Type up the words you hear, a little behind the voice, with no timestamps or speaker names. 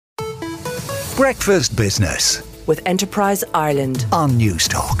Breakfast Business with Enterprise Ireland on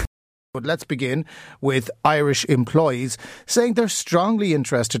Newstalk. But let's begin with Irish employees saying they're strongly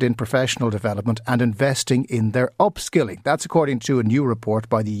interested in professional development and investing in their upskilling. That's according to a new report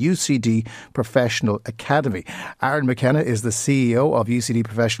by the UCD Professional Academy. Aaron McKenna is the CEO of UCD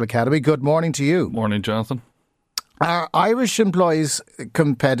Professional Academy. Good morning to you. Morning, Jonathan. Are Irish employees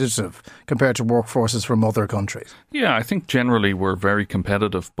competitive compared to workforces from other countries? Yeah, I think generally we're very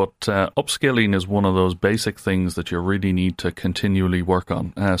competitive, but upskilling is one of those basic things that you really need to continually work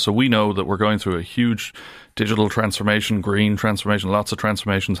on. So we know that we're going through a huge digital transformation, green transformation, lots of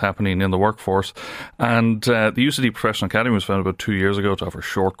transformations happening in the workforce. And the UCD Professional Academy was founded about 2 years ago to offer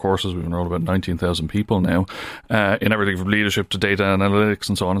short courses. We've enrolled about 19,000 people now in everything from leadership to data analytics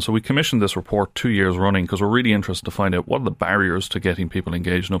and so on. And so we commissioned this report 2 years running because we're really interested to find out what are the barriers to getting people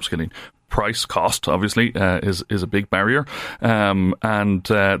engaged in upskilling. Price, cost, obviously, is a big barrier. And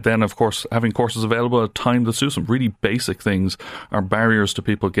then, of course, having courses available at a time that suits them. Really basic things are barriers to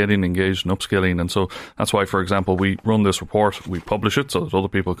people getting engaged in upskilling. And so that's why, for example, we run this report, we publish it so that other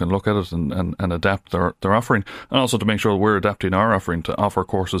people can look at it and adapt their offering. And also to make sure that we're adapting our offering to offer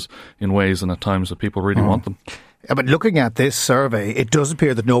courses in ways and at times that people really want them. But looking at this survey, it does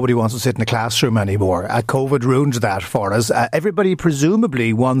appear that nobody wants to sit in a classroom anymore. COVID ruined that for us. Everybody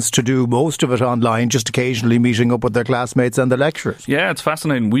presumably wants to do most of it online, just occasionally meeting up with their classmates and the lecturers. Yeah, it's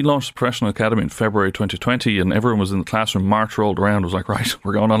fascinating. We launched the Professional Academy in February 2020 and everyone was in the classroom. March rolled around, was like, right,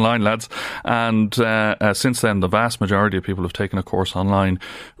 we're going online, lads. And since then, the vast majority of people have taken a course online.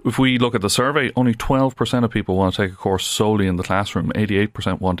 If we look at the survey, only 12% of people want to take a course solely in the classroom.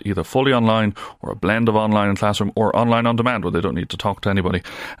 88% want either fully online or a blend of online and classroom or online on demand where they don't need to talk to anybody.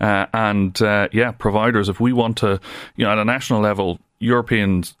 Providers, if we want to, at a national level,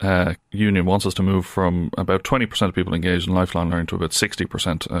 European Union wants us to move from about 20% of people engaged in lifelong learning to about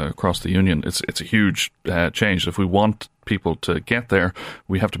 60% across the Union. It's a huge change. If we want people to get there,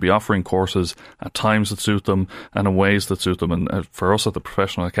 we have to be offering courses at times that suit them and in ways that suit them. And for us at the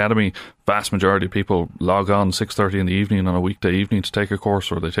Professional Academy, vast majority of people log on 6:30 in the evening on a weekday evening to take a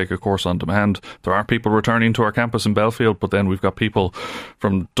course, or they take a course on demand. There are people returning to our campus in Belfield, but then we've got people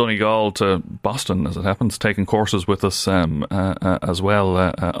from Donegal to Boston, as it happens, taking courses with us as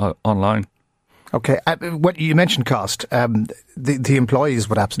well online. Okay, what you mentioned cost. The employees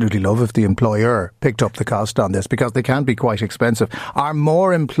would absolutely love if the employer picked up the cost on this because they can be quite expensive. Are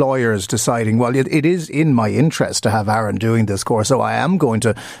more employers deciding, well, it is in my interest to have Aaron doing this course, so I am going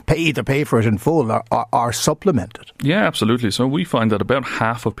to either pay for it in full or supplement it? Yeah, absolutely. So we find that about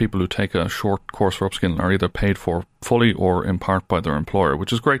half of people who take a short course for upskilling are either paid for fully or in part by their employer,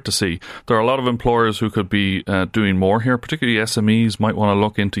 which is great to see. There are a lot of employers who could be doing more here, particularly SMEs might want to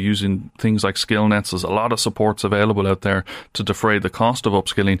look into using things like SkillNets. There's a lot of supports available out there to defray the cost of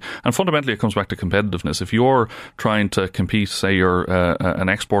upskilling. And fundamentally, it comes back to competitiveness. If you're trying to compete, say you're an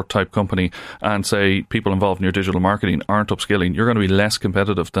export type company and say people involved in your digital marketing aren't upskilling, you're going to be less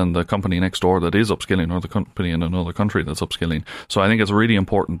competitive than the company next door that is upskilling or the company in another country that's upskilling. So I think it's really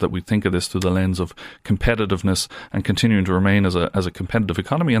important that we think of this through the lens of competitiveness and continuing to remain as a competitive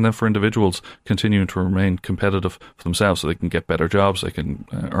economy, and then for individuals continuing to remain competitive for themselves so they can get better jobs, they can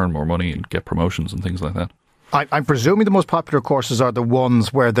earn more money and get promotions and things like that. I'm presuming the most popular courses are the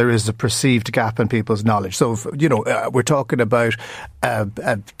ones where there is a perceived gap in people's knowledge. So, we're talking about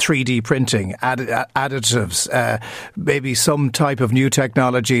 3D printing, additives, maybe some type of new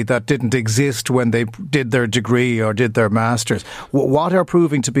technology that didn't exist when they did their degree or did their masters. What are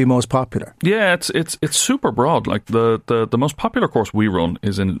proving to be most popular? Yeah, it's super broad. Like the most popular course we run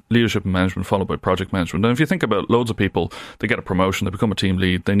is in leadership and management, followed by project management. And if you think about loads of people, they get a promotion, they become a team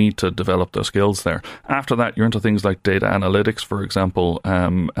lead, they need to develop their skills there. After that, you're into things like data analytics, for example,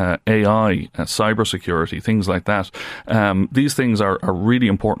 AI, cybersecurity, things like that. These things are really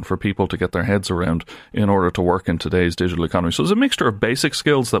important for people to get their heads around in order to work in today's digital economy. So there's a mixture of basic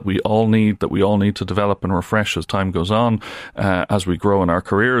skills that we all need to develop and refresh as time goes on, as we grow in our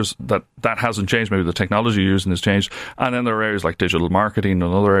careers. That hasn't changed. Maybe the technology you're using has changed. And then there are areas like digital marketing,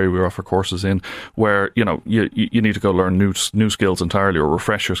 another area we offer courses in, where you need to go learn new skills entirely or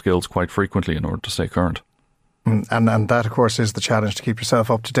refresh your skills quite frequently in order to stay current. And that, of course, is the challenge, to keep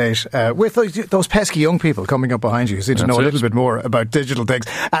yourself up to date with those pesky young people coming up behind you who seem to know a little bit more about digital things.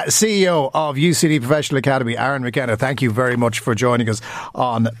 CEO of UCD Professional Academy, Aaron McKenna, thank you very much for joining us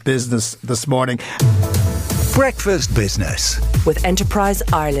on Business this morning. Breakfast Business with Enterprise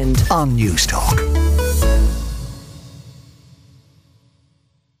Ireland on Newstalk.